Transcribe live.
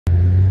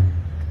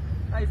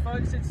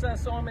folks, it's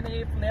Simon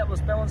here from the Atlas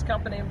Balance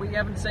Company, and we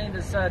haven't seen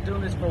us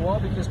doing this for a while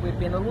because we've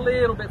been a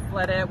little bit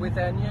flat out with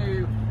our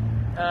new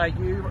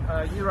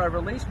Euro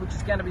release, which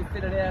is going to be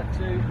fitted out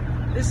to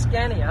this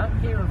Scania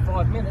here in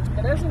 5 minutes.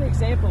 But as an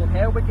example of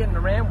how we're getting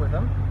around with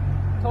them,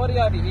 Tidy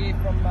over here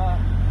from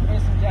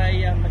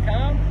S&J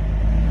mechanics,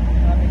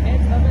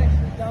 they've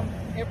actually done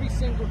every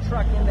single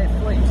truck in their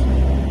fleet.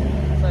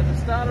 So they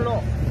started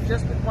off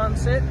just with one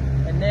set,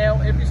 and now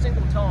every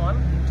single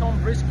time, Tom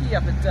Brisky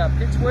up at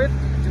Pittsworth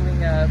doing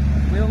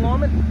wheel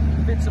alignment,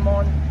 fits them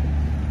on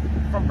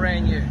from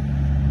brand new.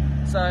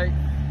 So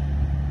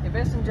if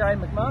S&J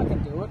McMahon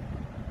can do it,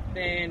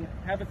 then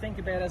have a think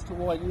about as to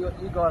why you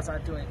guys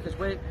aren't doing it, because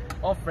we're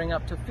offering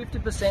up to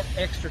 50%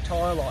 extra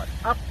tyre life,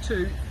 up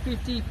to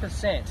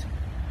 50%.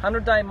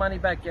 100-day money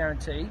back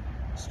guarantee,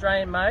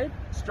 Australian made,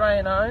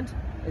 Australian owned,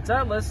 it's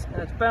Atlas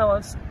and it's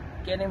balanced.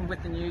 Get in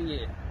with the new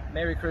year.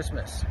 Merry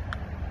Christmas.